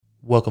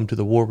Welcome to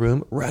the War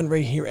Room. Ryan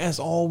Ray here as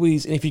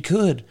always. And if you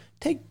could,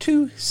 take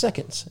 2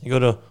 seconds and go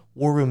to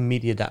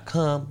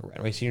warroommedia.com,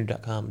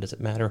 ryanraysenior.com, it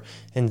doesn't matter,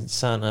 and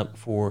sign up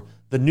for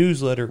the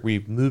newsletter.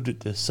 We've moved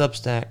it to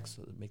Substack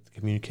so to make the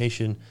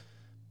communication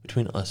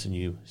between us and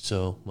you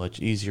so much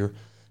easier.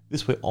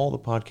 This way, all the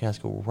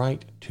podcasts go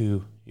right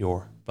to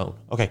your phone.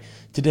 Okay,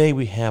 today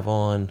we have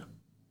on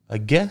a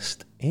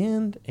guest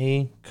and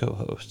a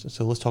co-host.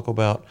 So let's talk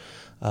about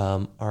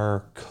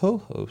our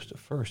co-host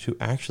first, who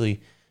actually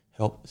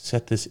helped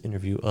set this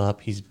interview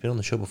up. He's been on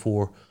the show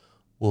before.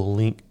 We'll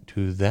link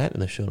to that in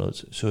the show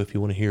notes. So if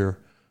you want to hear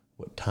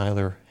what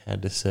Tyler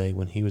had to say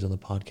when he was on the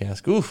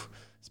podcast,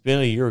 it's been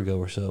a year ago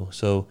or so.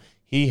 So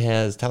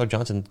Tyler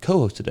Johnson,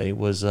 co-host today,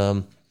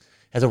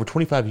 has over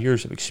 25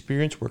 years of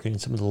experience working in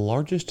some of the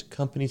largest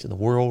companies in the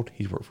world.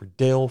 He's worked for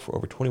Dell for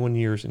over 21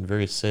 years in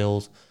various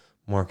sales,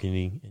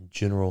 marketing, and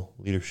general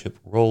leadership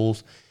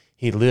roles.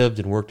 He lived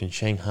and worked in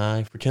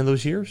Shanghai for 10 of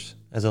those years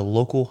as a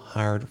local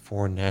hired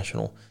foreign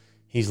national.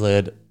 He's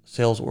led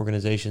sales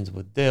organizations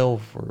with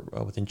Dell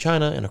within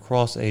China and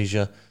across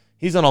Asia.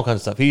 He's done all kinds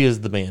of stuff. He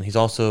is the man. He's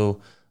also,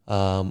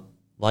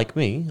 like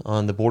me,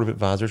 on the board of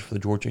advisors for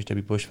the George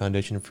H.W. Bush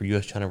Foundation for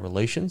U.S.-China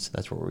Relations.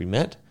 That's where we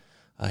met.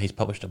 He's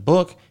published a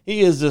book. He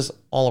is this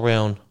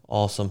all-around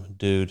awesome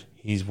dude.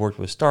 He's worked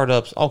with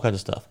startups, all kinds of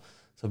stuff.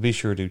 So be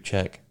sure to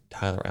check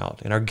Tyler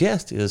out. And our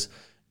guest is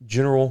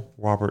General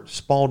Robert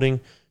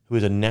Spalding, who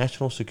is a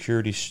national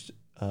security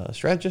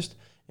strategist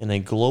and a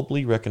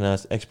globally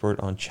recognized expert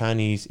on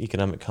Chinese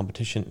economic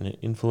competition and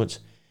influence.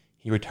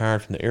 He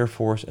retired from the Air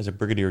Force as a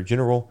brigadier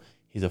general.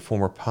 He's a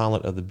former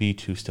pilot of the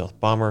B-2 stealth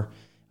bomber.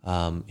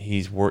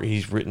 He's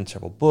written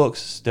several books: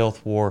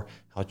 Stealth War,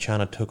 How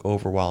China Took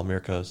Over While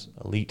America's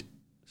Elite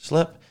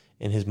Slept.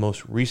 And his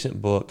most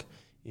recent book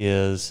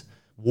is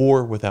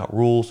War Without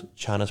Rules,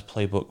 China's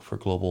Playbook for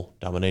Global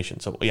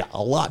Domination. So yeah,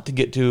 a lot to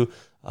get to.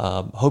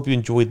 Hope you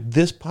enjoyed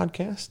this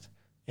podcast,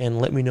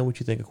 and let me know what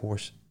you think, of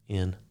course,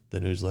 in the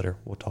newsletter.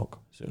 We'll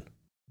talk soon.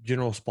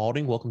 General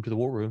Spalding, welcome to the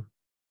War Room.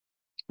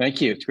 Thank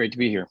you. It's great to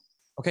be here.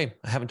 Okay.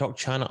 I haven't talked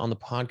China on the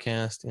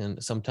podcast in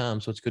some time,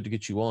 so it's good to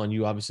get you on.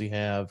 You obviously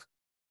have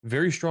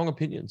very strong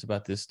opinions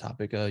about this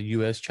topic,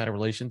 U.S.-China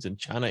relations and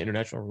China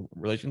international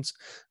relations.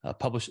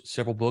 Published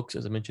several books,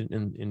 as I mentioned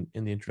in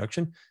the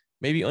introduction.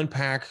 Maybe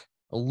unpack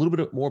a little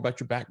bit more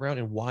about your background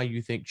and why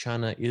you think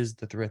China is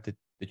the threat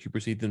that you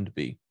perceive them to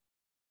be.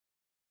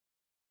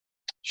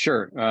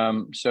 Sure.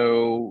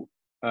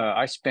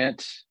 I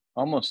spent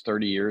almost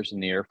 30 years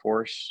in the Air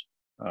Force,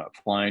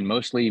 flying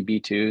mostly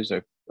B-2s.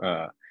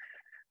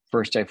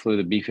 First, I flew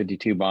the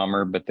B-52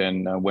 bomber, but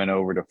then went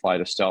over to fly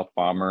the stealth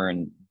bomber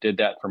and did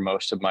that for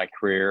most of my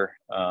career.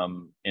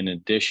 In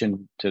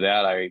addition to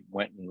that, I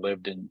went and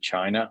lived in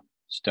China,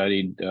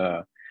 studied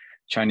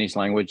Chinese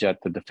language at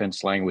the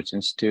Defense Language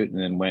Institute,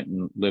 and then went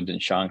and lived in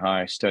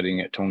Shanghai,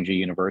 studying at Tongji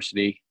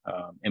University,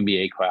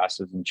 MBA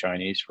classes in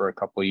Chinese for a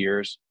couple of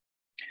years.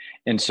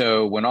 And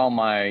so when all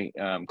my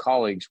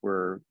colleagues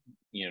were,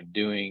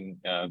 doing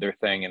their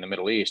thing in the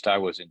Middle East, I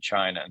was in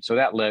China. And so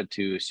that led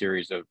to a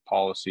series of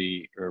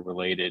policy or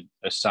related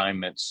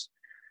assignments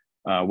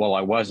while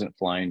I wasn't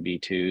flying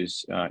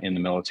B-2s in the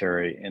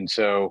military. And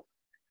so,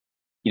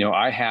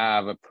 I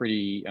have a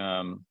pretty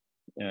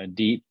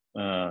deep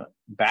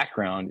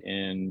background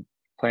in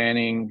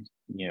planning,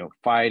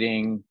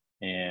 fighting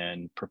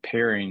and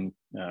preparing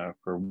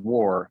for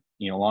war,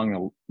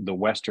 along the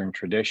Western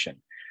tradition,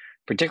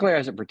 particularly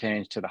as it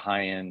pertains to the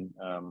high-end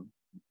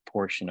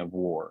portion of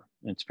war.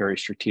 It's very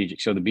strategic.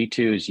 So the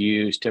B-2 is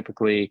used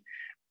typically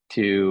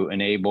to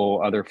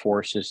enable other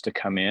forces to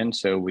come in.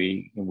 So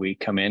we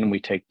come in and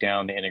we take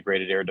down the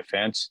integrated air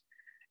defense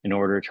in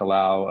order to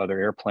allow other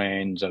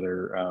airplanes,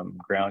 other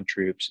ground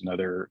troops, and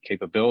other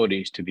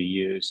capabilities to be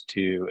used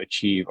to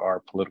achieve our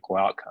political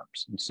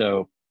outcomes. And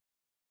so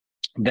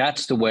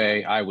that's the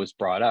way I was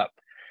brought up.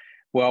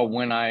 Well,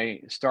 when I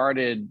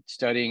started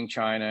studying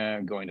China,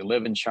 going to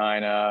live in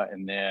China,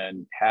 and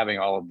then having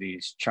all of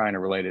these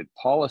China-related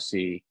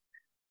policy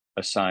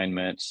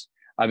assignments,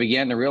 I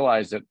began to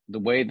realize that the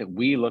way that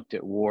we looked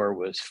at war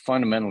was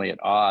fundamentally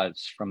at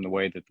odds from the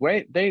way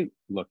they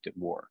looked at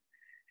war.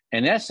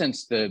 In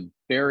essence, the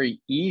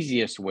very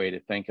easiest way to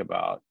think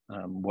about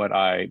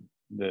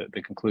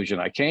the conclusion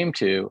I came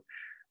to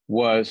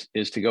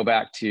is to go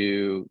back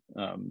to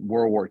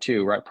World War II.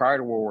 Right prior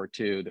to World War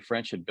II, the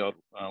French had built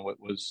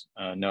what was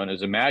known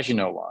as a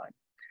Maginot Line.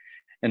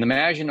 And the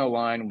Maginot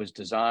Line was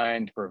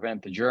designed to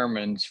prevent the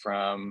Germans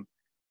from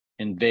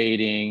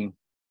invading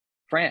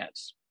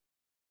France.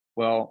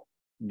 Well,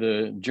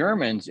 the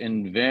Germans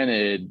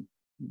invented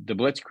the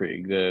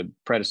Blitzkrieg, the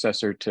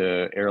predecessor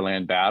to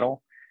air-land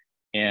battle,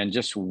 and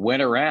just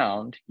went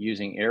around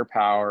using air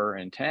power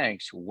and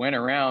tanks, went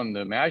around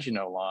the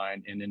Maginot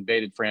Line and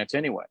invaded France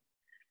anyway.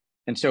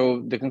 And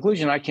so the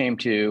conclusion I came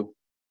to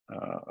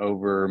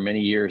over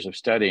many years of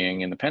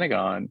studying in the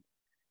Pentagon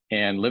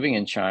and living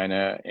in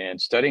China and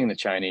studying the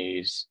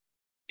Chinese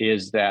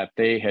is that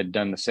they had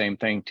done the same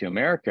thing to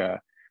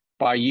America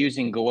by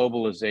using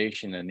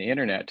globalization and the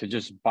internet to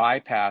just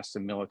bypass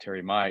the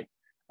military might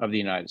of the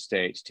United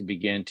States to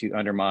begin to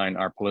undermine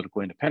our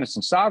political independence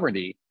and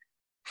sovereignty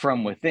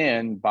from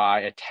within by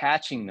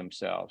attaching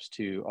themselves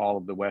to all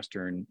of the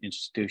Western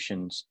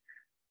institutions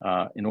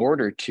in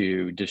order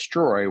to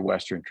destroy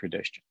Western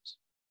traditions.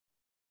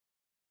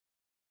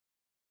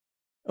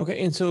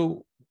 Okay, and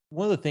so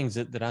one of the things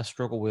that I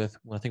struggle with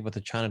when I think about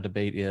the China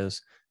debate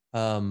is,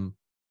 from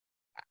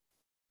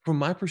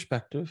my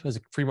perspective as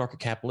a free market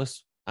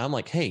capitalist, I'm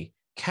like, hey,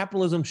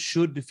 capitalism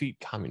should defeat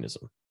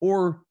communism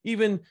or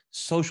even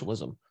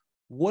socialism.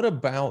 What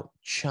about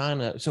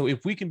China? So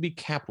if we can be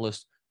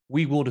capitalist,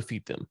 we will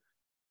defeat them.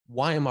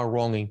 Why am I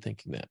wrong in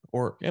thinking that?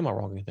 Or am I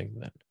wrong in thinking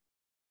that?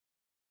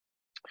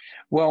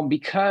 Well,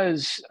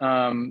 because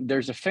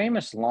there's a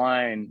famous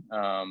line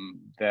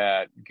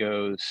that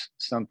goes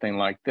something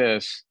like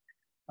this: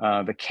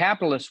 the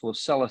capitalists will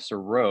sell us a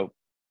rope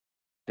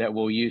that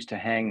we'll use to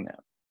hang them.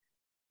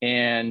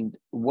 And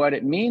what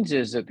it means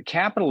is that the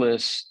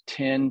capitalists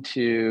tend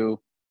to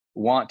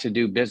want to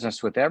do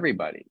business with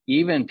everybody,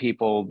 even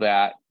people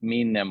that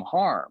mean them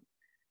harm.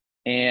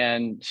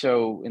 And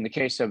so in the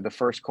case of the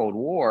first Cold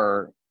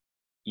War,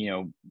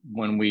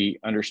 when we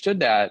understood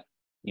that,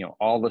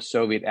 all the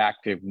Soviet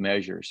active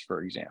measures,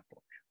 for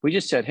example, we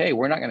just said, hey,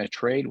 we're not going to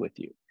trade with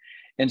you.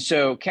 And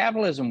so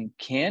capitalism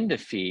can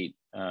defeat,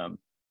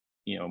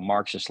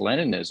 Marxist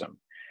Leninism,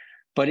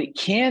 but it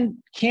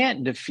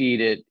can't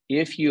defeat it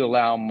if you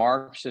allow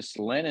Marxist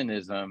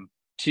Leninism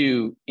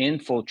to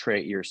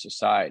infiltrate your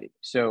society.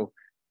 So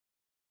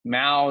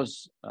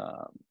Mao's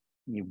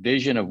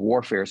vision of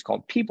warfare is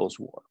called People's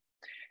War.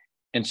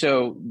 And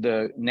so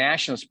the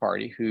Nationalist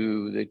Party,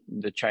 who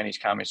the Chinese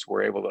communists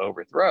were able to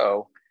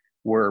overthrow,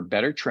 were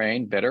better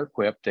trained, better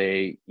equipped.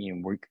 They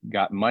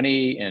got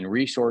money and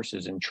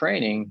resources and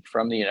training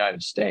from the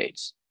United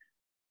States.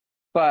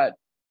 But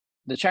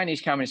the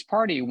Chinese Communist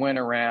Party went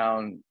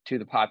around to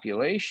the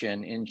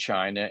population in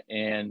China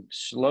and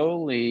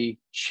slowly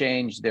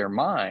changed their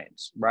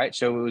minds, right?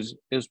 So it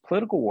was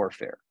political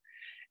warfare.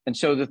 And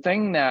so the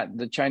thing that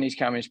the Chinese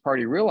Communist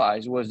Party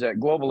realized was that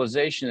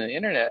globalization and the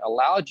internet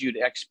allowed you to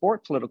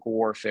export political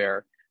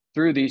warfare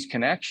through these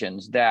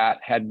connections that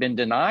had been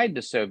denied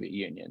the Soviet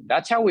Union.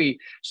 That's how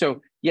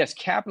so yes,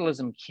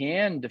 capitalism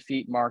can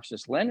defeat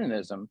Marxist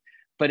Leninism,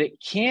 but it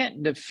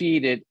can't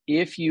defeat it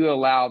if you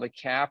allow the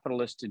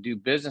capitalists to do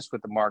business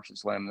with the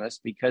Marxist Leninists,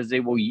 because they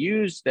will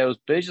use those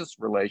business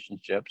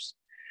relationships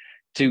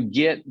to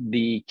get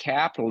the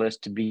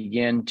capitalists to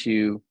begin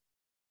to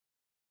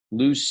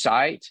lose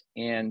sight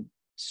and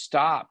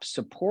stop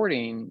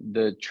supporting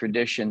the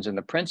traditions and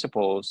the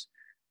principles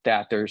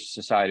that their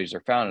societies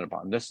are founded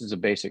upon. This is a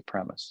basic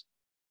premise.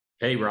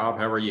 Hey, Rob,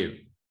 how are you?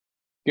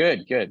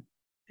 Good.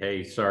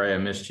 Hey, sorry I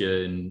missed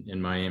you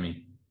in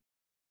Miami.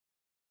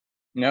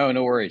 No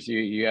worries.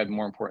 You had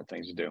more important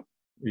things to do.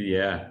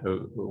 Yeah,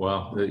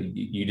 well,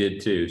 you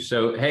did too.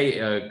 So, hey,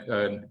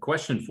 a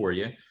question for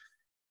you.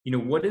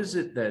 What is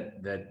it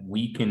that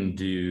we can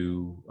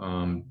do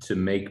to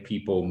make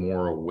people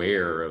more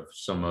aware of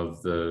some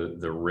of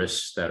the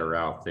risks that are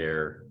out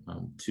there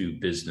to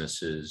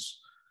businesses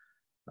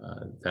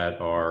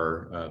that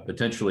are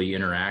potentially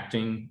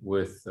interacting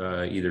with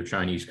either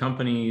Chinese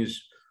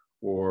companies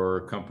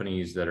or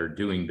companies that are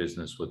doing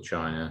business with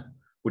China?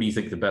 What do you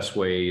think the best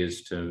way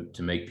is to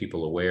make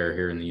people aware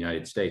here in the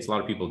United States? A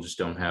lot of people just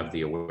don't have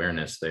the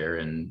awareness there,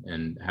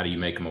 and how do you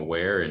make them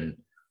aware? And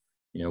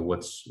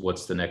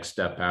what's the next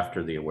step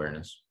after the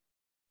awareness?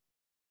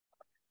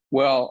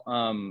 Well,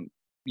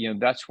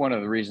 that's one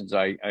of the reasons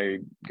I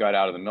got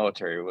out of the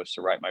military, was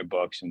to write my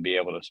books and be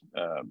able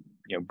to,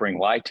 bring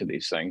light to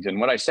these things. And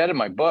what I said in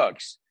my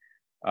books,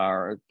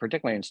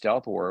 particularly in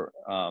Stealth War,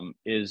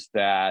 is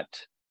that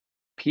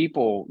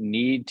people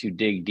need to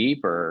dig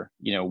deeper,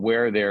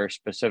 where their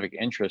specific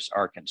interests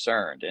are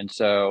concerned. And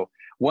so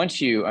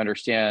once you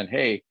understand,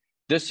 hey,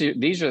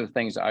 these are the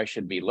things I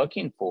should be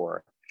looking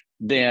for,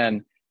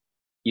 then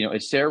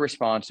it's their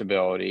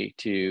responsibility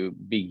to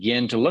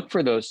begin to look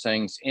for those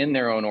things in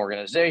their own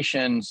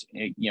organizations,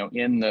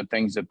 in the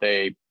things that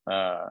they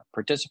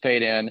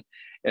participate in.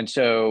 And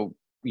so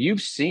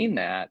you've seen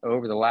that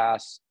over the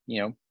last,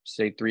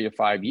 say 3 to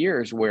 5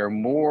 years, where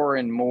more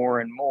and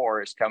more and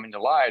more is coming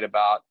to light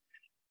about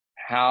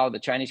how the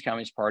Chinese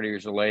Communist Party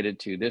is related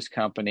to this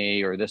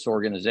company or this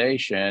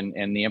organization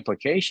and the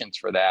implications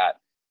for that.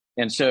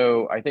 And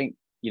so I think,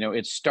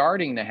 it's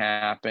starting to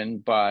happen,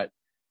 but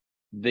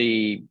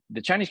the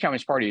Chinese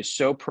Communist Party is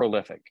so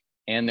prolific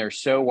and they're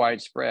so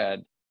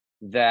widespread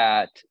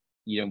that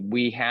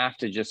we have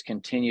to just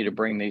continue to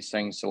bring these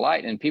things to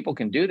light, and people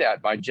can do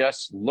that by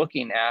just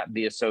looking at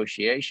the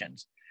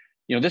associations.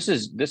 This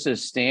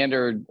is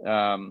standard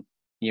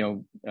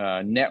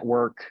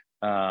network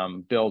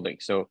building.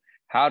 So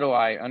how do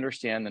I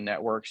understand the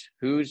networks?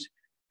 Who's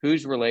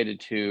related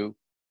to,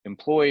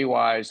 employee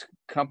wise,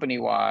 company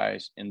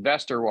wise,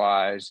 investor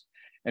wise?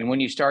 And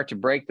when you start to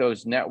break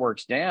those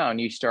networks down,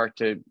 you start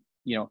to,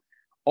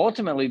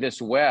 ultimately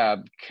this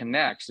web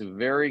connects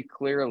very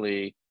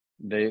clearly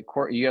the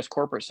U.S.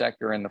 corporate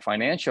sector and the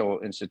financial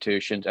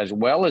institutions, as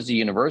well as the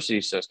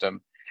university system.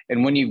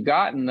 And when you've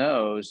gotten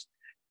those,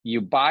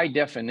 you by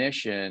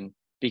definition,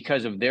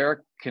 because of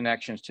their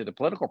connections to the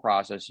political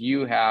process,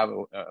 you have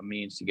a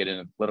means to get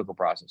into the political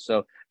process.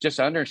 So just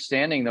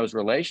understanding those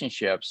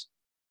relationships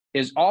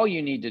is all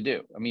you need to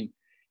do. I mean,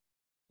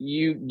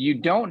 you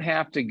don't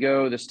have to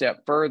go the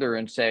step further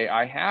and say,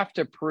 I have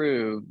to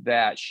prove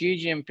that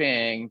Xi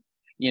Jinping,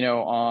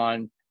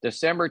 on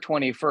December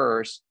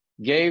 21st,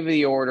 gave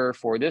the order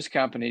for this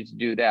company to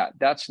do that.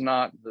 That's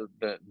not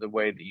the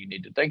way that you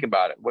need to think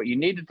about it. What you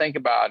need to think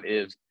about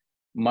is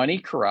money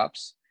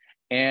corrupts,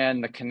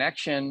 and the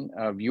connection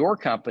of your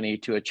company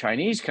to a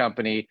Chinese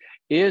company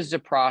is the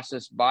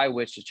process by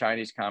which the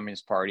Chinese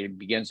Communist Party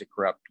begins to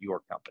corrupt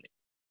your company.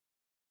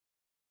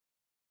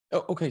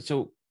 Oh, okay,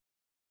 so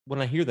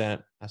when I hear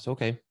that, I say,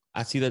 okay,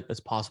 I see that that's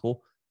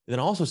possible. And then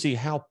I also see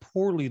how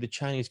poorly the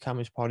Chinese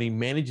Communist Party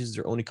manages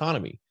their own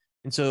economy.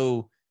 And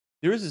so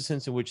there is a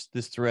sense in which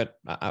this threat,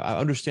 I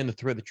understand the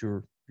threat that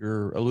you're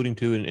alluding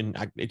to,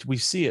 and we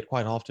see it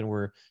quite often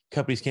where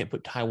companies can't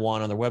put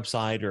Taiwan on their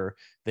website, or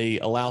they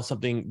allow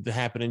something to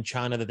happen in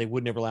China that they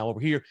would never allow over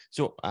here.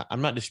 So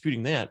I'm not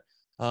disputing that.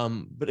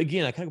 But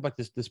again, I kind of go back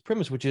to this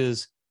premise, which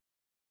is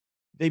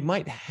they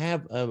might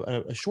have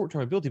a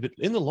short-term ability, but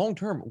in the long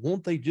term,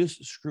 won't they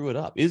just screw it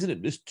up? Isn't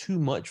it just too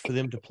much for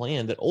them to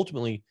plan that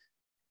ultimately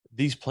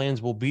these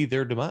plans will be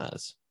their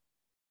demise?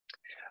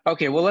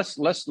 Okay, well,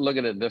 let's look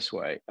at it this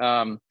way.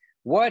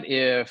 What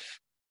if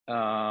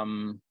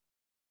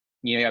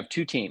you have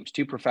two teams,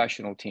 two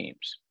professional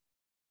teams,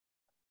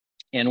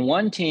 and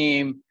one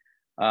team,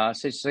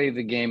 say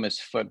the game is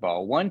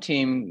football, one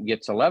team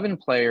gets 11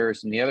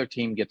 players and the other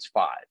team gets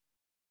 5,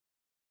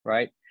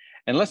 right?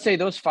 And let's say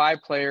those 5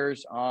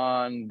 players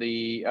on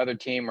the other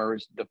team are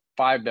the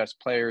 5 best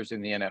players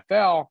in the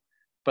NFL,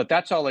 but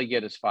that's all they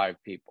get is 5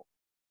 people.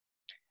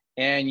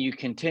 And you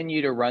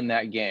continue to run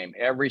that game.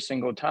 Every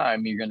single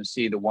time, you're going to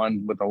see the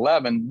one with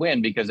 11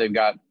 win because they've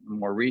got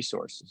more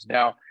resources.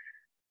 Now,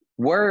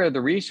 where are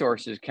the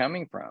resources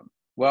coming from?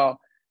 Well,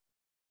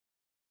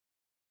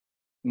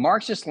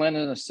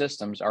 Marxist-Leninist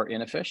systems are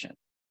inefficient.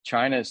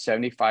 China is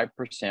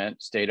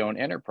 75% state-owned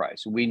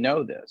enterprise. We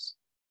know this.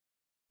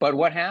 But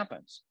what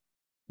happens?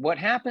 What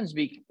happens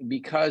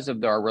because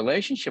of our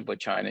relationship with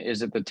China is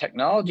that the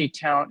technology,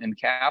 talent, and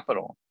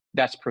capital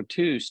that's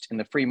produced in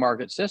the free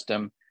market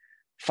system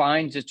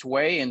finds its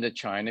way into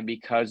China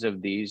because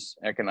of these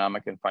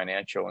economic and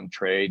financial and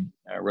trade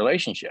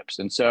relationships.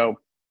 And so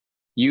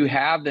you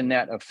have the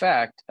net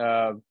effect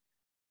of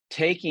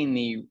taking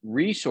the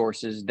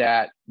resources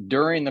that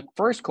during the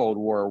first Cold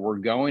War were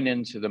going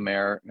into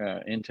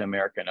into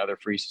America and other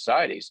free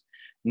societies.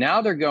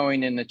 Now they're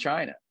going into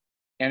China.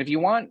 And if you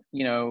want,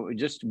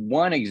 just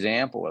one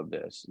example of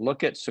this,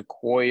 look at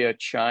Sequoia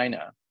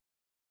China,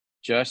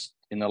 just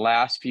in the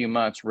last few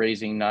months,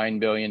 raising $9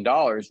 billion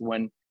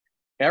when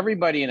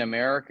everybody in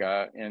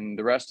America and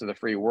the rest of the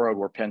free world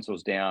were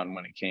pencils down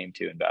when it came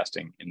to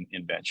investing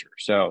in venture.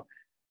 So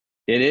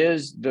it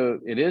is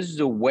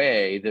the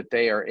way that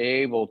they are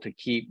able to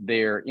keep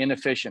their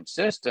inefficient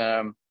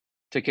system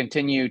to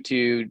continue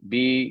to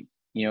be,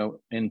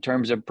 in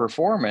terms of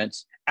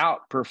performance,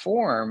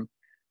 outperform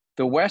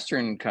the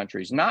Western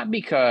countries, not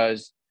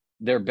because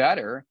they're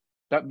better,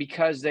 but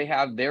because they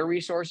have their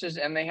resources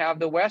and they have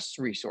the West's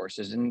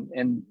resources.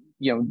 And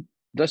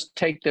let's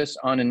take this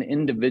on an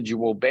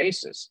individual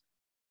basis.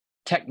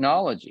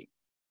 Technology.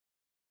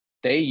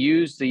 They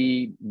use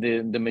the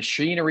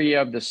machinery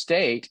of the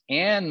state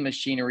and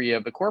machinery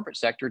of the corporate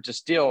sector to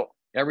steal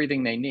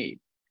everything they need.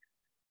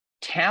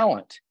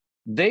 Talent.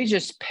 They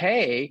just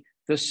pay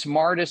the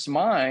smartest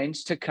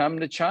minds to come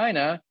to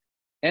China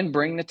and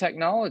bring the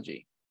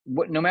technology.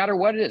 No matter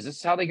what it is, this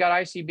is how they got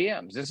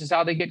ICBMs. This is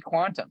how they get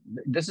quantum.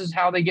 This is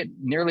how they get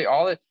nearly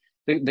all it.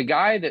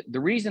 The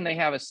reason they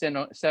have a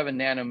 7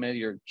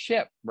 nanometer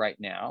chip right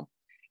now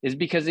is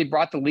because they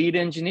brought the lead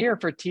engineer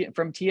from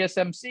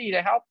TSMC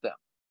to help them,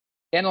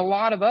 and a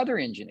lot of other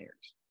engineers.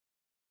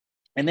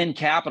 And then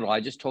capital,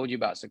 I just told you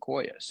about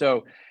Sequoia.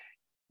 So,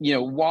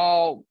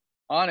 while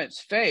on its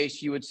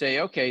face, you would say,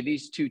 okay,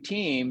 these two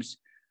teams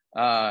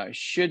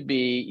should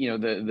be,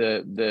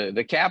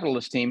 the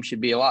capitalist team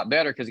should be a lot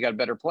better because they got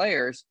better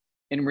players.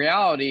 In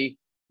reality,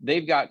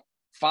 they've got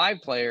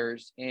 5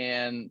 players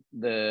and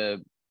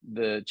the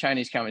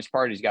Chinese Communist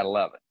Party's got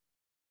 11.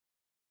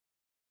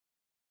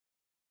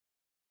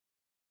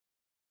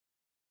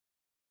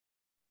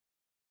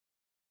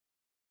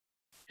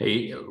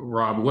 Hey,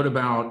 Rob, what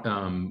about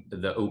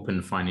the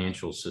open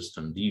financial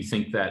system? Do you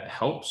think that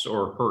helps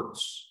or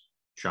hurts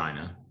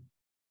China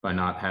by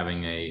not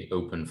having a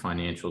open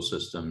financial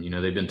system?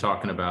 They've been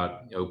talking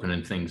about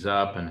opening things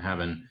up and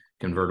having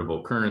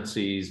convertible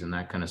currencies and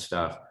that kind of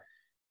stuff.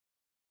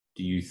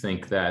 Do you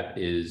think that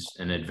is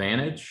an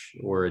advantage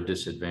or a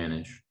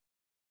disadvantage?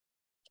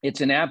 It's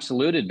an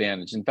absolute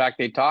advantage. In fact,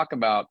 they talk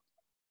about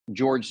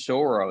George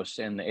Soros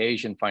and the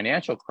Asian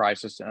financial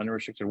crisis and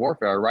unrestricted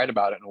warfare. I write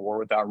about it in A War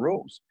Without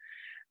Rules.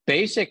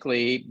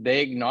 Basically,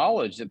 they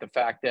acknowledge that the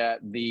fact that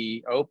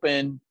the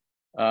open,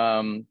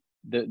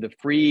 the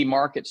free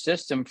market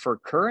system for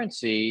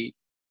currency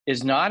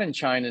is not in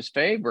China's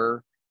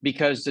favor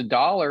because the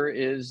dollar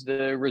is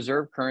the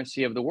reserve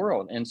currency of the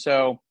world. And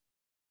so,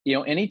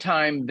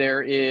 anytime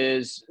there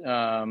is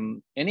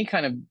any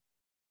kind of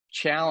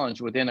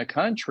challenge within a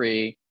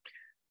country,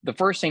 the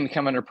first thing to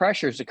come under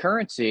pressure is the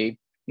currency.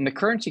 And the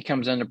currency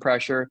comes under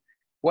pressure.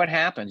 What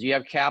happens? You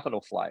have capital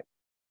flight,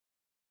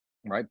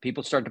 right?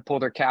 People start to pull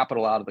their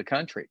capital out of the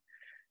country.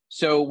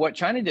 So what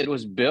China did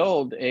was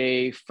build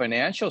a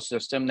financial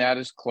system that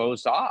is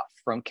closed off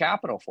from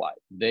capital flight.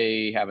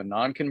 They have a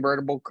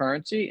non-convertible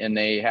currency, and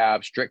they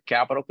have strict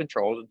capital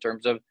controls in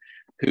terms of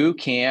who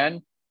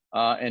can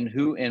and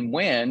who and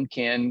when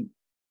can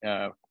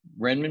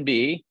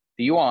renminbi,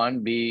 the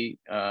yuan, be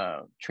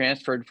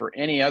transferred for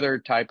any other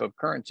type of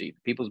currency.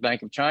 The People's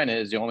Bank of China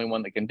is the only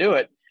one that can do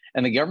it.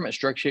 And the government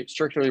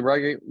strictly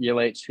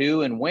regulates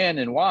who and when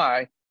and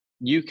why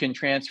you can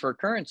transfer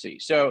currency.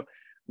 So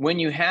when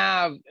you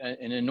have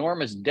an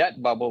enormous debt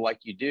bubble like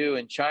you do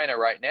in China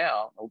right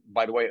now,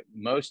 by the way,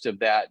 most of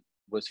that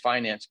was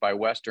financed by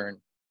Western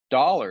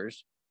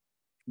dollars,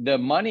 the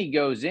money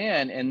goes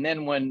in. And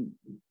then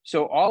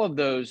so all of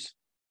those,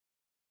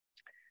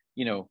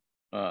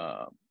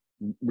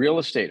 real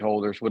estate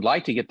holders would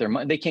like to get their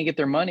money, they can't get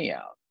their money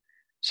out.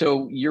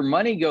 So your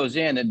money goes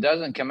in, it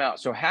doesn't come out.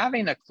 So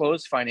having a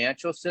closed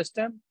financial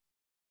system,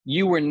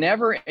 you were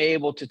never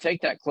able to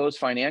take that closed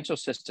financial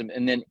system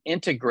and then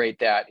integrate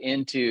that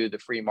into the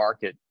free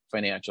market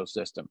financial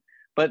system.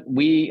 But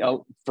we,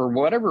 for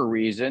whatever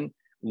reason,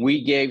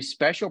 we gave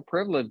special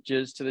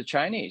privileges to the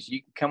Chinese.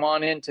 You can come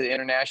on into the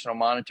International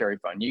Monetary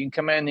Fund. You can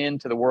come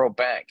into the World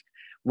Bank.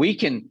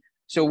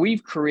 So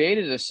we've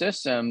created a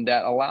system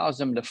that allows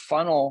them to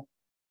funnel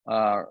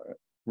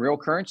real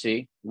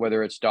currency,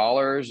 whether it's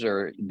dollars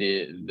or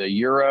the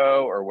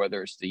euro, or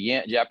whether it's the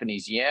yen,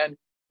 Japanese yen.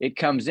 It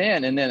comes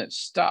in and then it's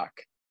stuck,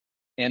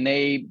 and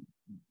they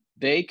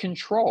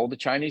control, the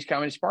Chinese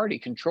Communist Party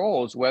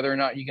controls whether or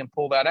not you can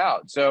pull that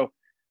out. So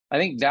I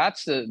think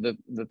that's the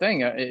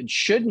thing. It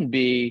shouldn't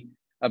be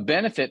a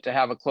benefit to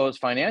have a closed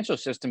financial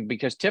system,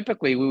 because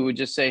typically we would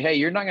just say, hey,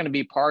 you're not going to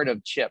be part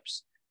of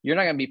CHIPS. You're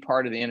not going to be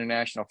part of the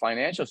international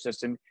financial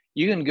system.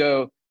 You can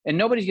go, and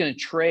nobody's going to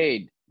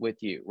trade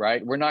with you,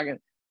 right? We're not going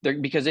to,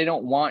 because they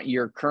don't want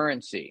your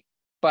currency.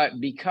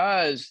 But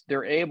because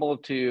they're able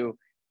to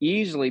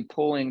easily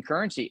pull in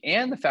currency,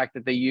 and the fact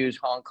that they use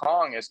Hong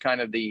Kong as kind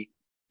of the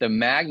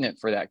magnet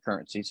for that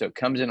currency, so it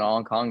comes into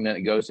Hong Kong, then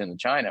it goes into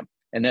China,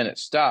 and then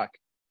it's stuck,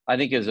 I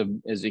think is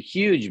a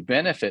huge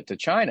benefit to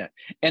China.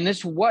 And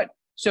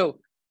so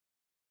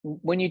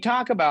when you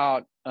talk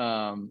about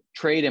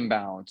trade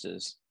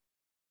imbalances,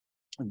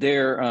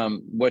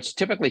 what's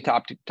typically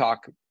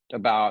talked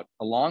about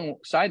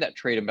alongside that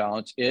trade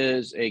imbalance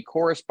is a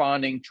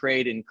corresponding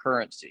trade in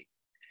currency.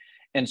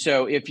 And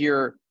so if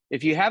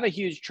you have a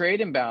huge trade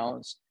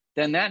imbalance,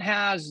 then that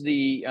has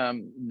the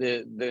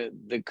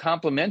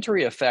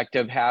complementary effect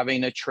of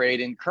having a trade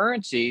in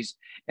currencies.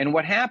 And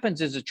what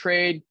happens is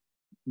the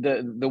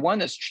one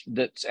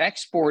that's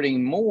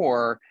exporting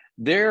more,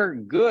 their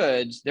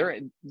goods,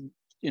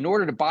 in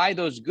order to buy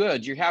those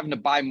goods, you're having to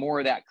buy more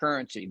of that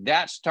currency.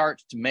 That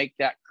starts to make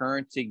that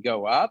currency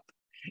go up.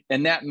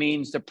 And that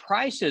means the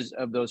prices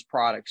of those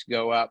products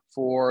go up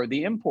for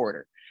the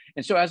importer.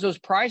 And so as those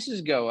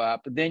prices go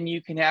up, then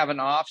you can have an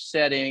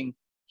offsetting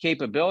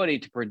capability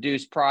to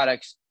produce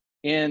products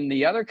in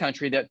the other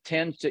country that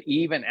tends to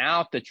even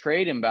out the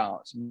trade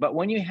imbalance. But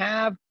when you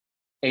have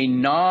a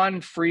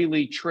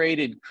non-freely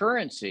traded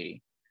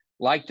currency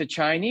like the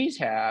Chinese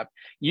have,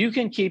 you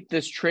can keep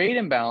this trade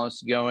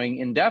imbalance going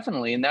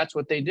indefinitely, and that's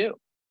what they do.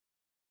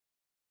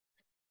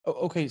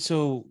 Okay,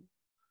 so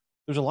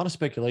there's a lot of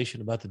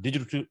speculation about the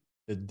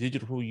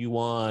digital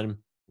yuan,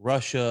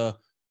 Russia.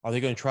 Are they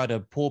going to try to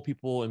pull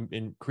people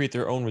and create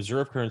their own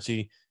reserve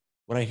currency?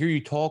 When I hear you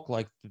talk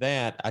like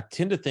that, I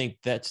tend to think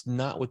that's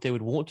not what they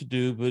would want to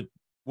do. But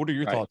what are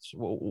your thoughts?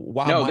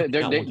 Why?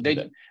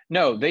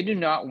 No, they do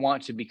not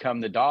want to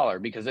become the dollar,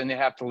 because then they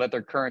have to let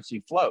their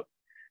currency float.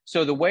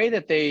 So the way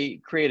that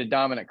they create a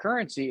dominant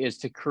currency is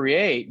to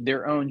create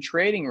their own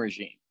trading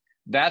regime.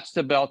 That's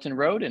the Belt and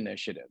Road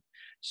Initiative.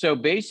 So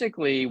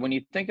basically, when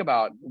you think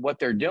about what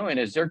they're doing,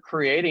 is they're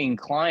creating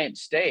client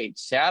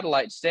states,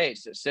 satellite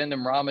states that send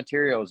them raw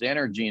materials,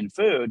 energy, and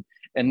food,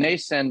 and they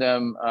send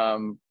them,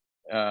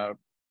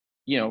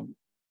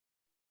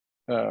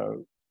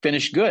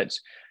 finished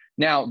goods.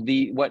 Now,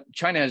 what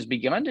China has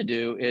begun to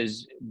do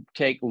is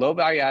take low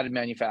value-added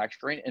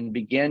manufacturing and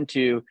begin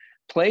to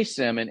place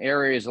them in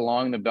areas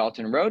along the Belt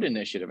and Road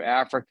Initiative,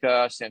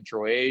 Africa,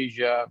 Central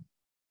Asia,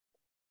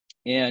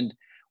 and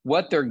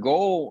what their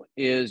goal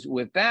is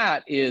with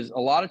that is, a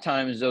lot of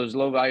times those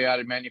low value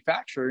added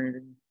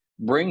manufacturing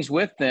brings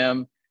with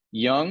them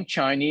young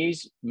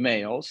Chinese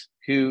males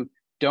who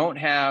don't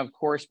have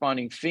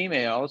corresponding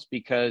females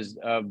because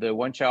of the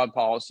one-child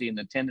policy and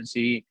the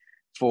tendency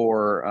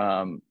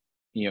for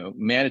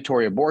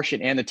mandatory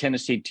abortion, and the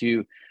tendency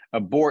to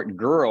abort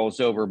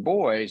girls over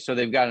boys. So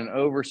they've got an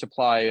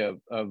oversupply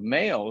of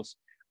males.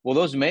 Well,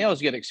 those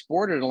males get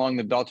exported along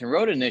the Belt and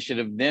Road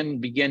Initiative, then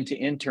begin to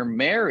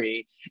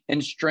intermarry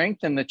and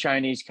strengthen the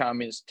Chinese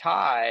Communist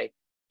tie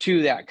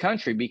to that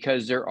country,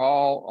 because they're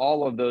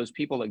all of those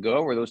people that go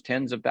over, those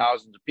tens of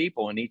thousands of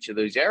people in each of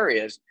those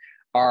areas,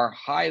 are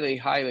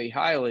highly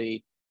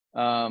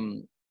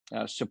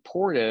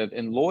supportive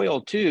and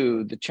loyal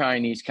to the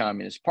Chinese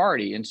Communist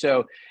Party. And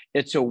so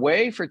it's a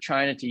way for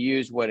China to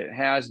use what it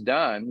has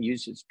done,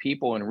 use its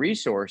people and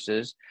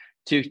resources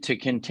to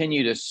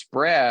continue to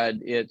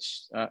spread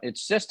its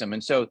system.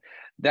 And so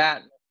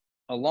that,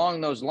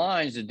 along those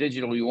lines, the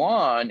digital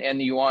yuan and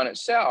the yuan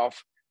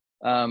itself,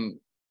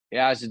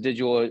 as the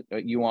digital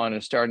yuan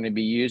is starting to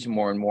be used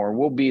more and more,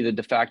 will be the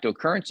de facto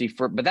currency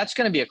but that's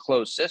going to be a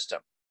closed system.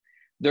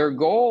 Their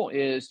goal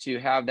is to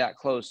have that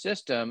closed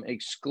system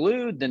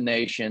exclude the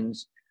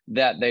nations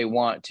that they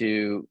want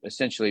to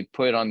essentially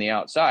put on the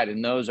outside.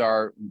 And those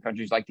are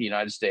countries like the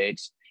United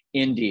States,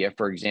 India,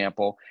 for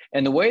example.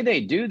 And the way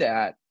they do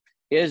that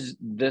is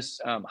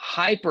this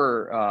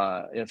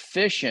hyper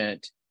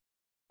efficient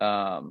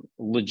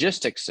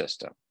logistics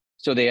system.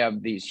 So they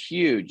have these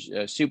huge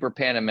super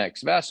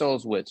Panamax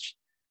vessels, which,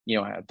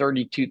 have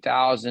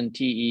 32,000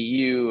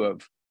 TEU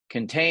of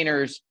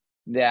containers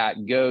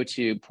that go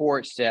to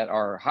ports that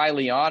are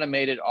highly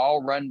automated,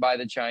 all run by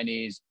the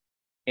Chinese.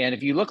 And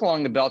if you look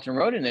along the Belt and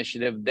Road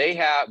Initiative, they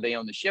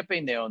own the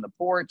shipping, they own the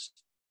ports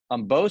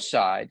on both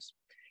sides.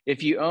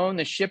 If you own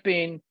the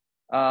shipping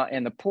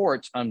and the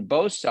ports on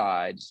both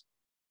sides,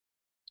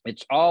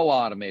 it's all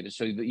automated,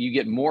 so that you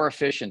get more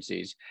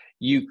efficiencies.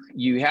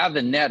 You have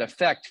the net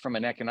effect from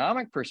an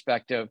economic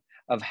perspective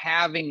of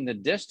having the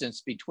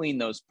distance between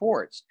those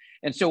ports.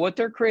 And so what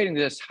they're creating,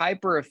 this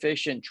hyper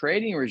efficient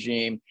trading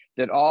regime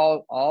that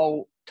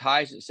all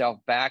ties itself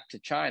back to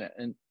China.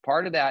 And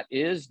part of that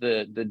is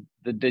the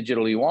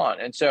digital yuan.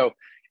 And so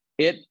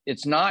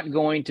it's not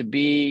going to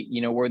be,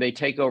 where they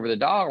take over the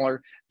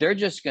dollar. They're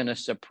just going to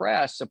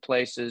suppress the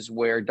places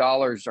where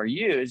dollars are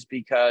used,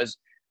 because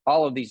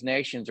all of these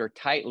nations are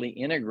tightly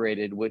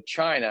integrated with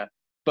China,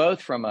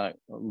 both from a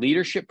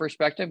leadership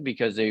perspective,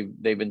 because they've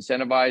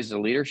incentivized the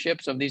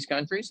leaderships of these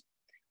countries,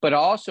 but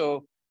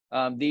also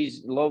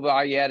these low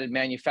value added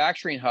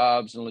manufacturing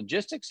hubs and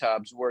logistics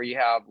hubs, where you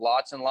have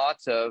lots and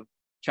lots of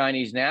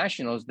Chinese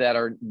nationals that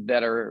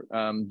are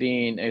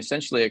being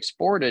essentially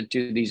exported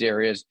to these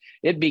areas.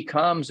 It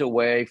becomes a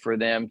way for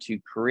them to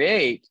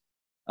create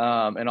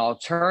an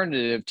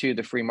alternative to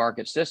the free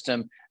market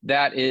system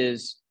that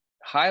is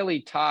highly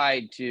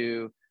tied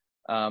to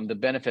the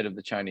benefit of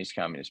the Chinese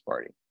Communist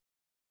Party.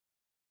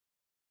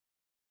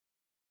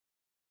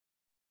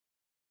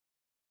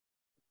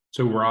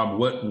 So, Rob,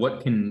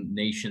 what can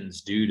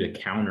nations do to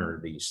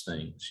counter these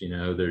things?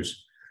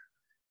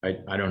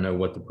 I don't know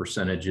what the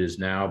percentage is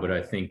now, but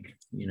I think,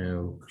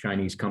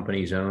 Chinese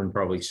companies own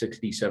probably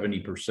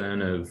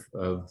 60-70%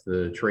 of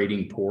the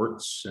trading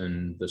ports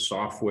and the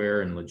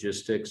software and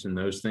logistics and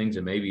those things.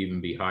 It maybe even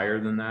be higher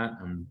than that.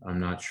 I'm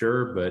not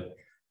sure, but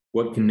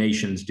what can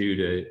nations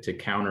do to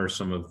counter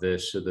some of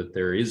this so that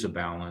there is a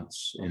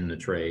balance in the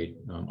trade?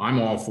 I'm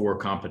all for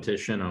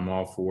competition. I'm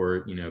all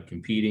for,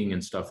 competing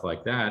and stuff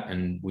like that.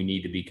 And we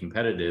need to be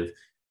competitive.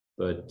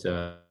 But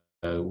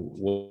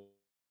what,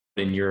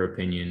 in your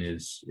opinion,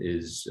 is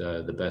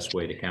the best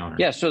way to counter?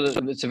 Yeah, so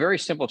it's a very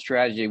simple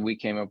strategy we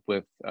came up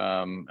with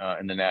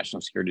in the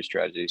national security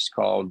strategy. It's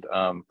called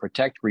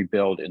Protect,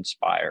 Rebuild,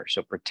 Inspire.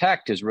 So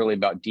protect is really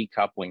about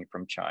decoupling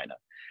from China,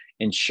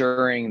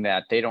 ensuring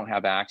that they don't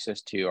have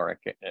access to our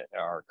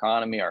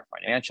economy, our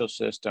financial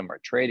system, our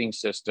trading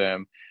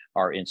system,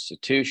 our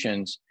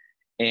institutions.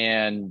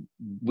 And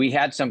we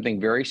had something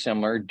very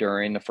similar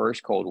during the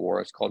first Cold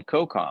War. It's called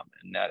COCOM.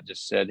 And that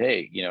just said,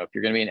 hey, if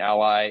you're going to be an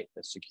ally,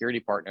 a security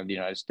partner of the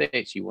United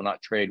States, you will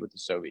not trade with the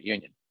Soviet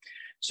Union.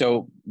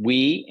 So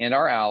we and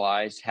our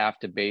allies have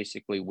to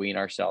basically wean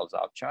ourselves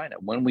off China.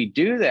 When we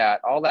do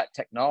that, all that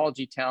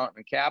technology, talent,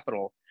 and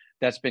capital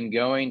that's been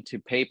going to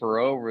paper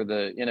over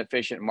the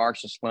inefficient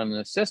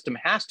Marxist-Leninist system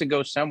has to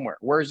go somewhere.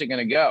 Where is it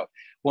going to go?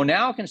 Well,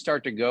 now it can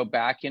start to go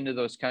back into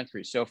those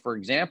countries. So, for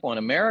example, in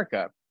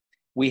America,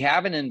 we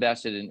haven't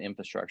invested in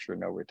infrastructure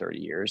in over 30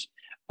 years.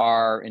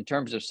 In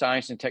terms of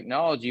science and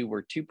technology,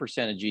 we're 2%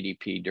 of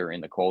GDP during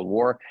the Cold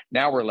War.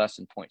 Now we're less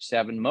than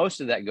 0.7.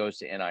 Most of that goes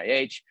to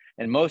NIH,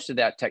 and most of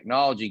that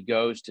technology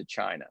goes to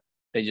China.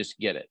 They just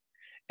get it.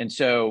 And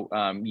so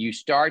you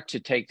start to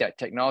take that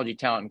technology,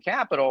 talent, and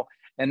capital,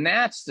 and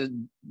that's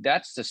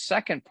the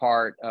second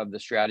part of the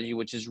strategy,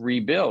 which is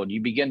rebuild. You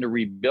begin to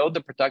rebuild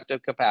the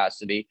productive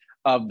capacity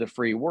of the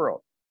free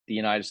world, the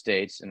United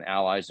States and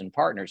allies and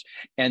partners.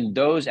 And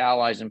those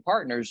allies and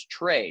partners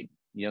trade.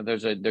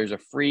 There's a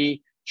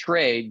free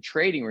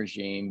trading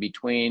regime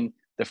between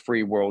the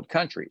free world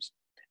countries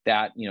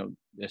that,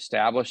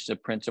 establish the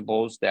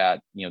principles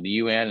that, the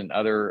UN and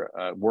other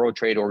World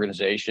Trade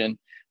Organization,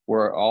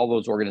 where all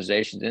those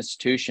organizations,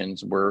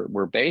 institutions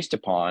were based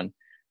upon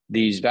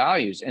these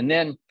values. And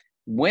then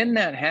when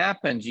that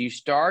happens, you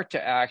start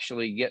to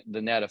actually get the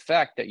net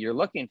effect that you're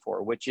looking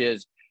for, which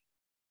is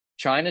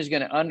China is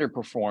going to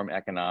underperform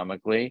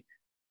economically.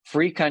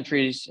 Free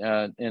countries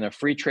in a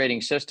free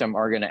trading system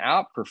are going to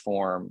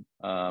outperform.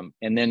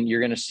 And then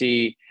you're going to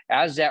see,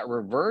 as that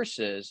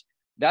reverses,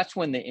 that's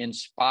when the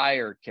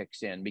inspire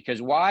kicks in.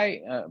 Because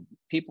why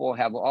people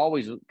have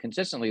always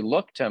consistently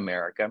looked to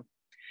America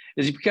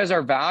is because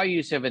our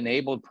values have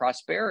enabled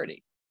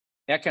prosperity,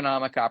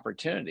 economic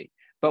opportunity.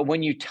 But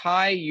when you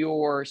tie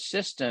your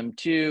system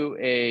to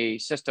a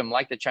system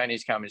like the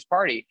Chinese Communist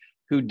Party,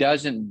 who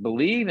doesn't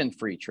believe in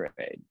free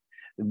trade,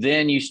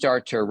 then you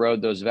start to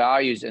erode those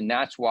values. And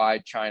that's why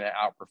China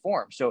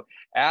outperforms. So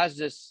as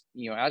this,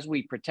 as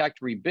we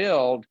protect,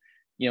 rebuild,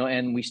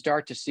 and we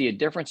start to see a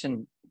difference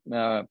in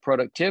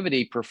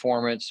productivity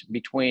performance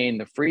between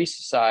the free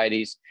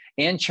societies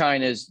and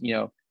China's,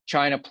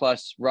 China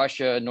plus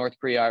Russia, North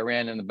Korea,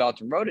 Iran, and the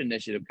Belt and Road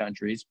Initiative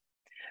countries,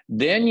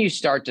 then you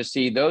start to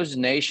see those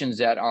nations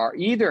that are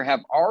either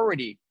have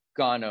already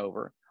gone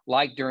over,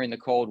 like during the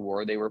Cold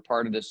War, they were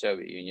part of the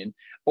Soviet Union,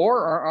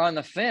 or are on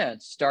the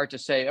fence, start to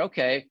say,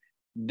 okay,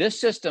 this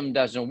system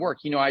doesn't work.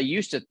 I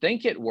used to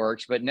think it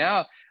works, but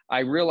now I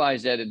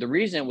realized that the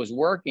reason it was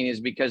working is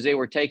because they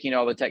were taking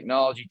all the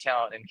technology,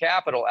 talent, and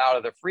capital out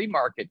of the free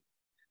market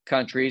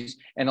countries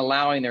and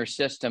allowing their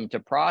system to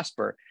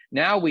prosper.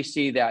 Now we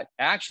see that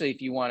actually,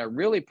 if you want to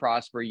really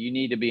prosper, you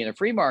need to be in a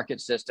free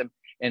market system.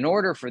 In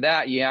order for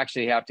that, you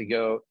actually have to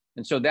go.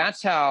 And so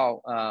that's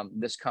how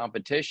this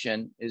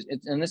competition is,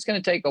 and it's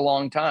going to take a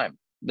long time,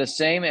 the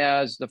same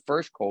as the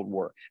first Cold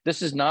War.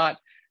 This is not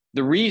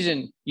the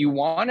reason you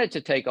want it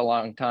to take a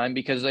long time,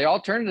 because the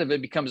alternative,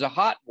 it becomes a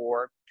hot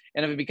war.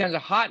 And if it becomes a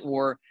hot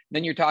war,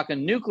 then you're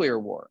talking nuclear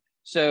war.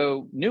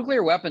 So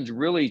nuclear weapons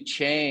really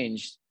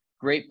changed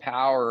great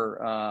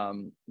power,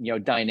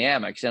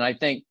 dynamics. And I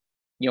think,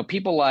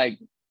 people like,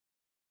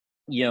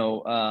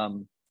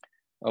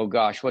 oh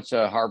gosh, what's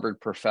a Harvard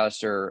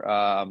professor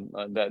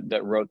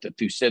that wrote the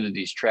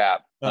Thucydides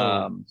trap?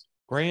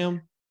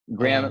 Graham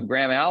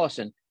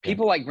Allison.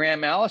 People like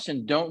Graham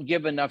Allison don't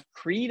give enough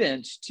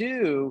credence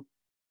to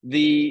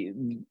the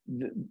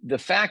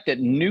fact that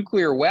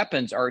nuclear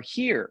weapons are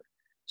here.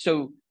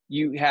 So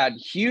you had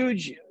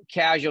huge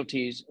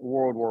casualties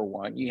World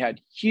War I, you had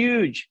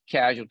huge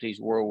casualties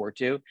World War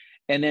II,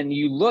 and then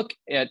you look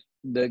at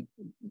the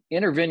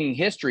intervening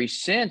history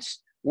since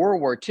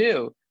World War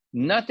II,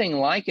 nothing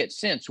like it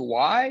since.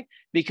 Why?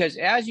 Because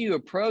as you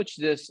approach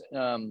this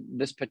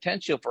this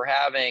potential for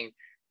having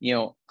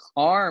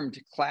armed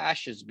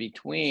clashes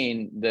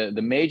between the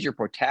major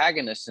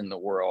protagonists in the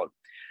world,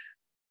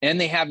 and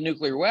they have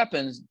nuclear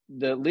weapons,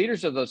 the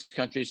leaders of those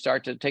countries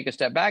start to take a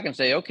step back and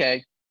say,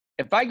 okay,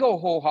 if I go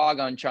whole hog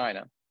on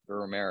China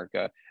or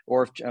America,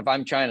 or if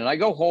I'm China and I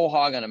go whole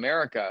hog on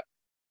America,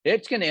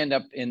 it's going to end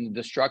up in the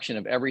destruction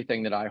of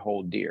everything that I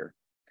hold dear.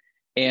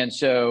 And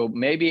so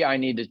maybe I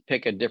need to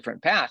pick a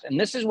different path. And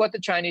this is what the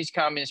Chinese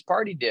Communist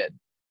Party did.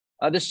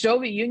 The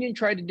Soviet Union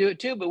tried to do it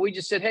too, but we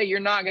just said, hey, you're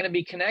not going to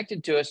be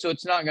connected to us, so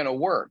it's not going to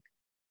work.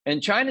 In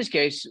China's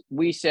case,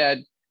 we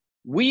said,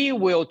 we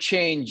will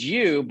change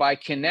you by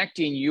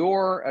connecting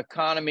your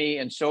economy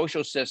and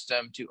social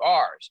system to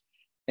ours.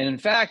 And in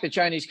fact, the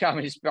Chinese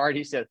Communist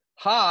Party said,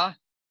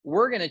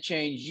 we're going to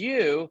change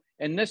you,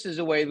 and this is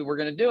the way that we're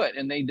going to do it.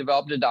 And they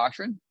developed a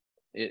doctrine.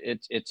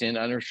 It's in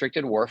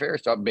unrestricted warfare.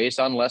 It's based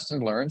on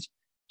lessons learned,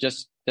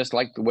 just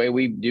like the way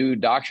we do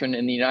doctrine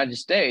in the United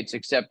States,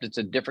 except it's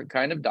a different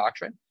kind of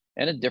doctrine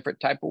and a different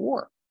type of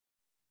war.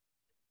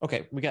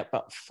 Okay, we got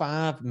about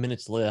 5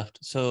 minutes left.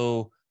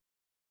 So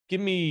give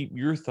me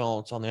your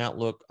thoughts on the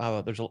outlook.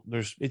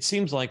 It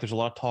seems like there's a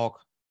lot of talk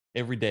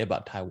every day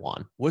about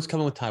Taiwan. What's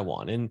coming with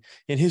Taiwan? And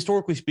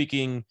historically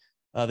speaking,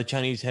 the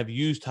Chinese have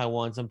used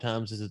Taiwan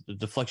sometimes as a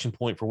deflection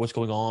point for what's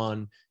going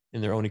on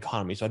in their own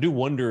economy. So I do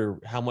wonder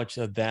how much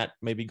of that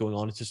may be going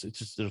on. It's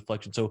just a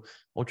deflection. So I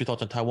want your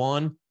thoughts on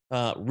Taiwan.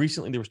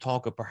 Recently, there was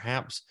talk of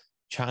perhaps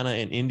China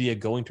and India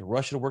going to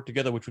Russia to work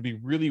together, which would be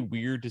really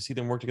weird to see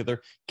them work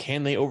together.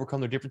 Can they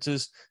overcome their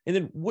differences? And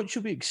then what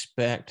should we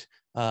expect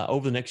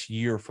over the next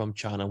year from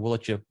China? We'll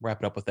let you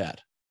wrap it up with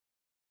that.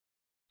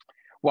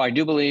 Well, I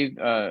do believe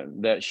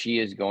that Xi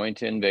is going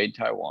to invade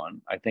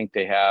Taiwan. I think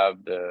they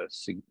have the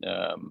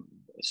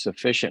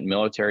sufficient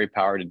military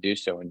power to do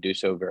so, and do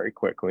so very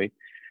quickly.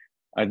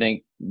 I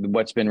think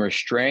what's been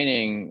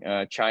restraining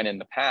China in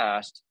the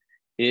past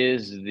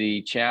is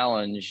the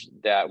challenge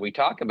that we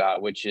talk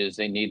about, which is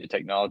they need the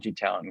technology,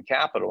 talent, and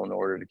capital in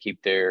order to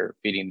keep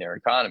feeding their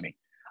economy.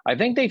 I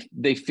think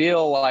they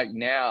feel like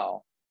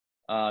now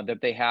that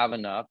they have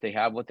enough, they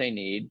have what they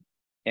need.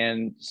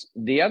 And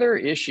the other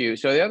issue,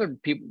 so the other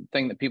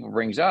thing that people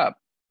brings up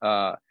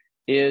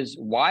is,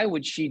 why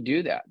would Xi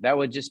do that? That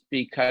would just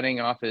be cutting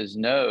off his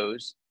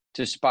nose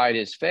to spite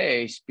his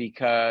face,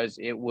 because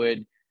it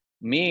would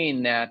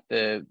mean that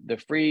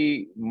the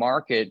free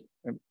market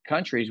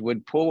countries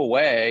would pull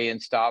away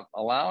and stop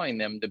allowing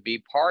them to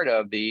be part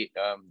of the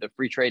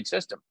free trade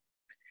system.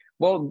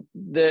 Well,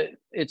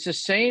 it's the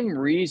same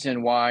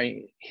reason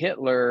why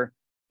Hitler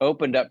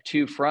opened up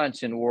two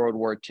fronts in World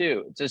War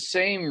II. It's the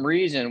same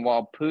reason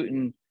why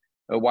Putin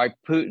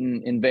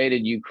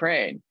invaded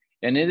Ukraine.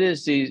 And it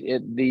is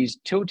these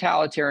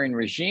totalitarian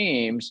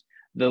regimes,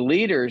 the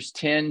leaders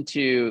tend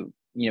to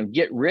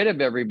get rid of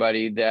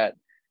everybody that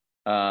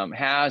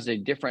has a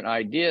different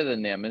idea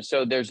than them. And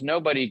so there's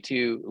nobody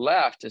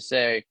left to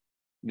say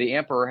the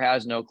emperor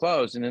has no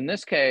clothes. And in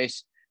this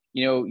case,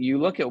 you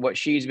look at what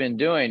she's been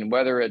doing,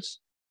 whether it's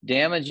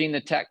damaging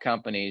the tech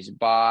companies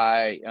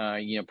by,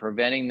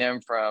 preventing them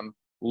from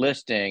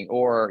listing,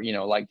 or,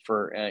 like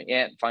for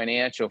Ant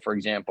Financial, for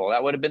example,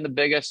 that would have been the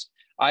biggest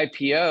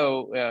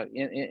IPO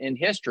in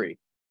history.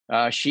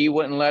 She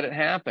wouldn't let it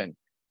happen.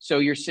 So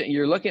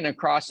you're looking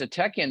across the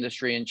tech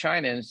industry in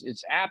China, and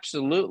it's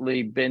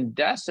absolutely been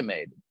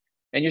decimated.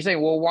 And you're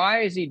saying, well,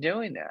 why is he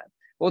doing that?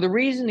 Well, the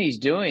reason he's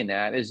doing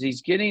that is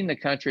he's getting the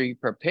country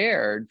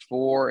prepared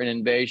for an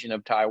invasion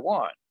of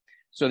Taiwan.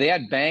 So they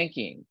had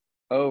banking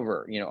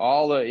over,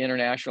 all the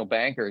international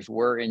bankers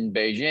were in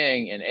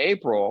Beijing in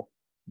April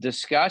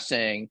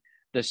discussing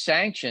the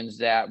sanctions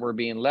that were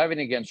being levied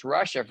against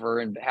Russia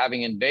for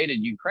having invaded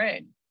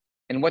Ukraine.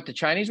 And what the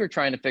Chinese were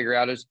trying to figure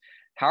out is,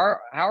 how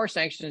are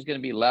sanctions going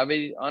to be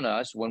levied on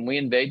us when we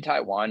invade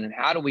Taiwan, and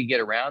how do we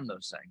get around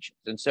those sanctions?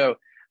 And so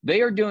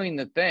they are doing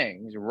the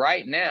things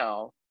right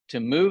now to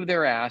move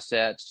their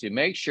assets, to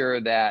make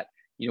sure that,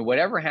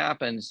 whatever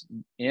happens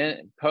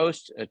in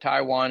post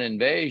Taiwan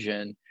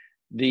invasion,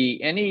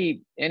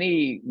 any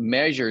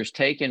measures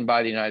taken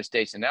by the United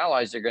States and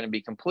allies are going to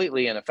be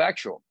completely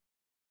ineffectual.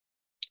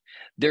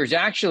 There's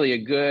actually a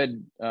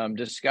good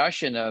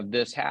discussion of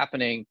this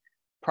happening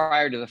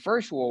prior to the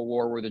First World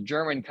War, where the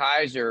German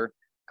Kaiser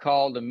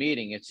called a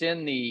meeting. It's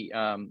in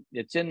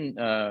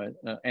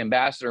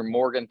Ambassador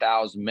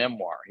Morgenthau's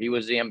memoir. He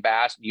was the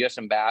U.S.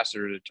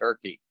 ambassador to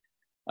Turkey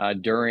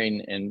during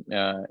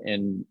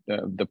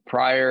the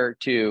prior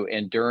to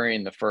and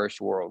during the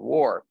First World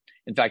War.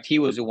 In fact, he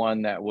was the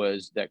one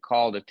that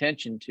called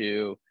attention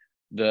to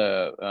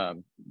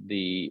the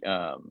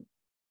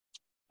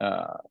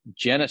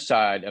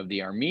genocide of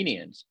the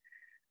Armenians.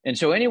 And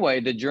so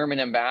anyway, the German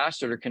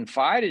ambassador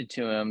confided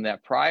to him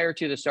that prior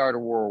to the start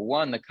of World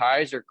War I, the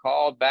Kaiser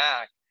called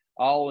back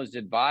all his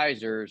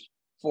advisors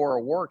for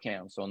a war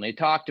council. And they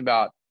talked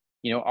about,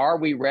 are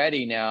we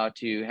ready now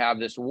to have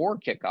this war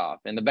kick off?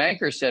 And the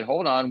bankers said,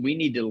 hold on, we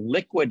need to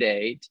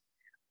liquidate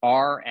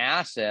our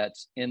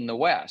assets in the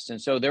West.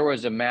 And so there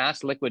was a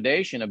mass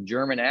liquidation of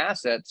German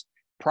assets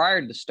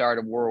prior to the start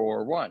of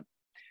World War I.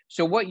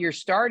 So what you're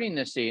starting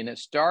to see, and it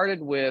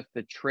started with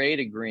the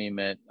trade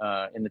agreement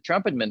in the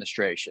Trump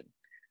administration,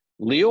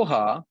 Liu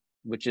He,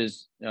 which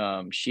is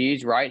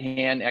Xi's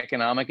right-hand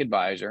economic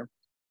advisor,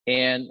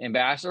 and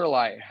Ambassador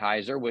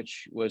Lighthizer,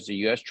 which was the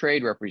U.S.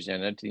 trade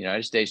representative to the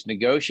United States,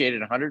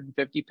 negotiated a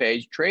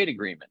 150-page trade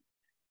agreement.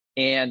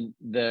 And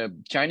the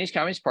Chinese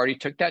Communist Party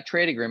took that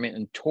trade agreement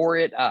and tore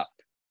it up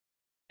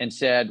and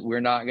said, we're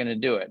not going to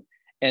do it.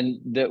 And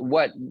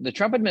what the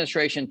Trump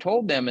administration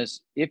told them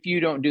is, if you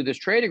don't do this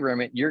trade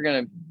agreement, we're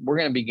going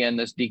to begin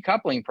this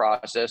decoupling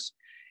process.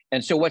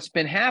 And so what's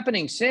been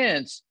happening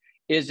since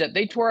is that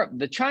they tore up,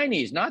 the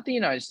Chinese, not the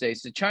United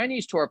States, the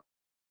Chinese tore up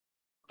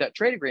that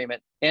trade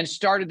agreement and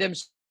started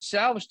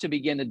themselves to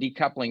begin the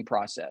decoupling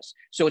process.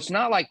 So it's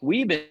not like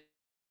we've been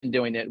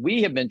doing it.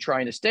 We have been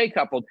trying to stay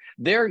coupled.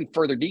 They're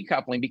further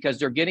decoupling because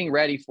they're getting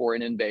ready for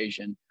an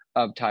invasion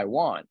of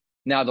Taiwan.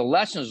 Now, the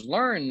lessons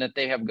learned that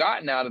they have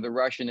gotten out of the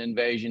Russian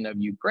invasion of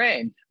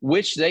Ukraine,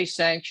 which they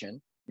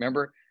sanctioned.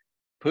 Remember,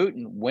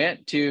 Putin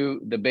went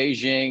to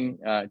Beijing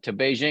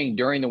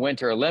during the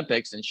Winter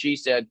Olympics, and she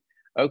said,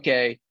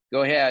 "Okay,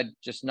 go ahead,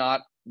 just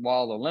not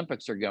while the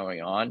Olympics are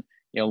going on.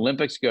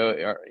 Olympics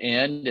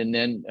end, and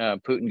then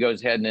Putin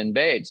goes ahead and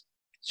invades."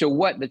 So,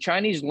 what the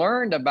Chinese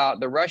learned about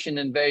the Russian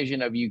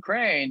invasion of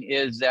Ukraine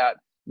is that,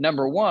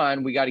 number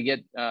one, we got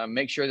to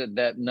make sure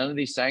that none of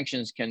these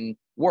sanctions can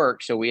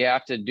work. So we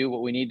have to do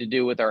what we need to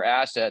do with our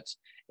assets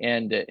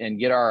and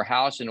get our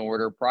house in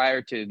order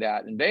prior to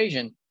that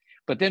invasion.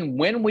 But then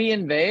when we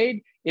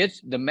invade,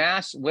 it's the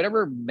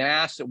whatever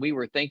mass that we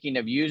were thinking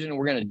of using,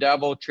 we're going to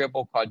double,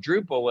 triple,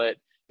 quadruple it,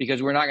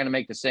 because we're not going to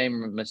make the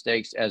same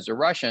mistakes as the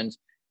Russians.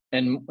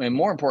 And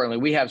more importantly,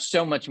 we have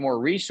so much more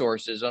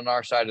resources on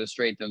our side of the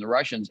strait than the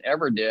Russians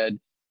ever did.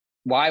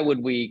 Why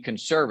would we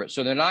conserve it?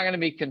 So they're not going to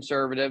be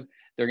conservative.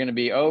 They're going to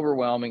be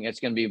overwhelming. It's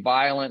going to be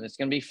violent. It's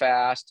going to be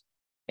fast.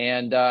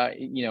 And,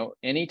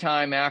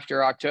 anytime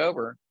after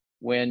October,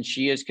 when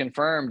she is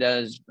confirmed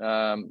as,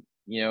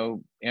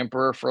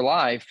 emperor for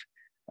life,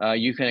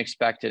 you can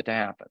expect it to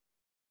happen.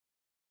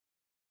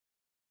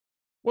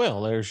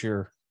 Well, there's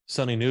your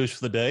sunny news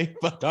for the day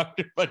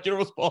by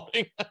General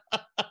Spalding.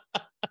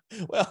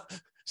 Well,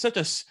 such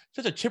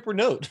a chipper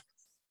note.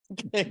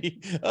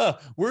 Okay.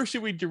 Where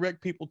should we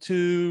direct people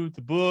to?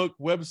 The book,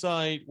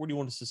 website? Where do you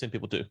want us to send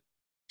people to?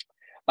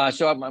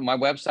 So my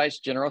website's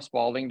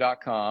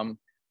generalspalding.com.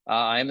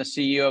 I am the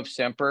CEO of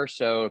Semper.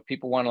 So if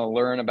people want to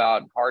learn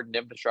about hardened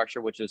infrastructure,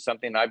 which is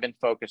something I've been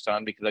focused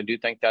on, because I do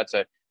think that's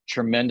a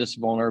tremendous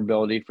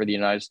vulnerability for the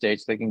United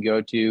States, they can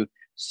go to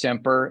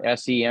Semper,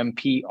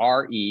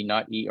 SEMPRE,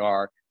 not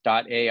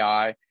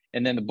ER.ai.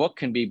 And then the book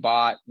can be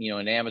bought,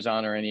 in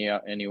Amazon or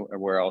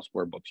anywhere else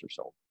where books are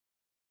sold.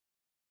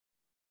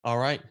 All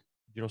right.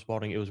 General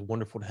Spalding, it was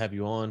wonderful to have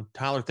you on.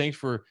 Tyler, thanks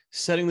for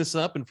setting this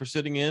up and for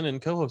sitting in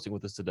and co-hosting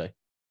with us today.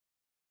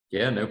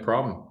 Yeah, no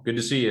problem. Good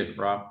to see you,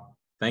 Rob.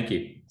 Thank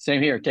you.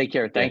 Same here. Take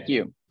care. Thank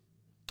you.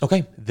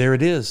 Okay, there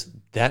it is.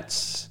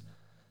 That's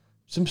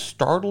some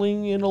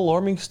startling and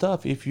alarming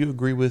stuff if you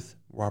agree with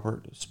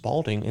Robert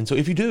Spalding. And so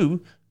if you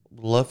do,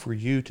 love for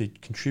you to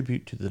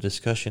contribute to the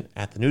discussion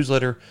at the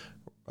newsletter,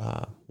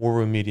 War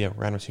Room Media,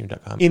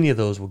 RoundRaySenior.com. Any of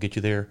those will get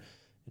you there,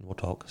 and we'll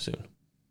talk soon.